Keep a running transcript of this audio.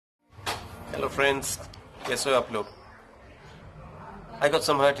Hello friends, कैसे हो आप लोग? I got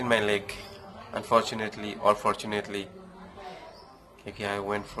some hurt in my leg, unfortunately और फॉर्चुनेटली, क्योंकि I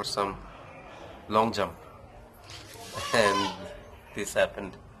went for some long jump and this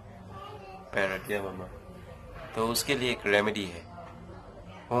happened. पैर हट गया मामा। तो उसके लिए एक रेमेडी है,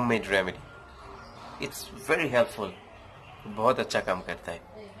 homemade remedy. It's very helpful, बहुत अच्छा काम करता है।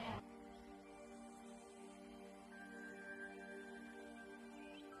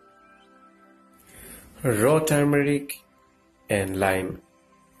 रॉ टर्मरिक एंड लाइम,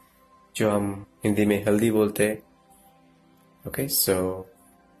 जो हम हिंदी में हल्दी बोलते हैं। Okay, so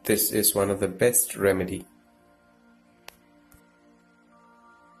this is one of the best remedy.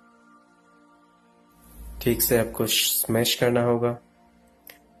 ठीक से आपको स्मैश करना होगा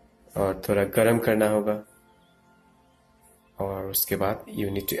और थोड़ा गरम करना होगा, और उसके बाद you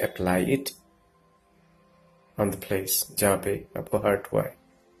need to apply it on the place जहां पे आपको हर्ट हुआ है।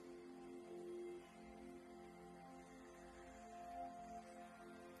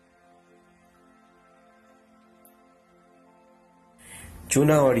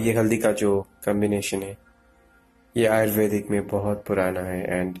 चूना और ये हल्दी का जो कॉम्बिनेशन है, ये आयुर्वेदिक में बहुत पुराना है,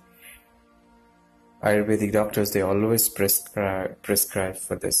 and Ayurvedic doctors they always prescribe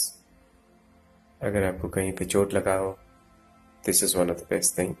for this. अगर आपको कहीं पे चोट लगा हो, this is one of the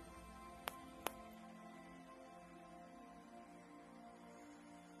best thing.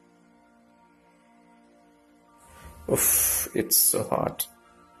 Oof, it's so hot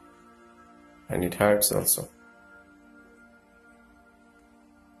and it hurts also.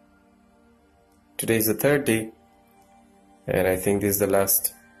 Today is the third day and I think this is the last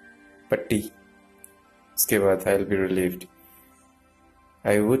patti. इसके बाद I'll be relieved.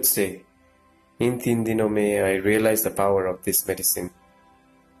 I would say इन 3 दिनों में I realized the power of this medicine.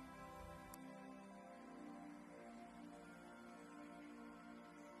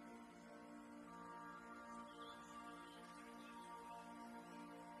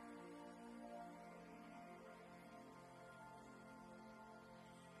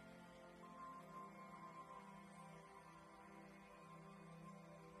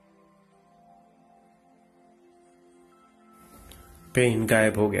 Pen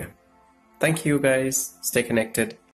गायब हो गया। Thank you guys. Stay connected.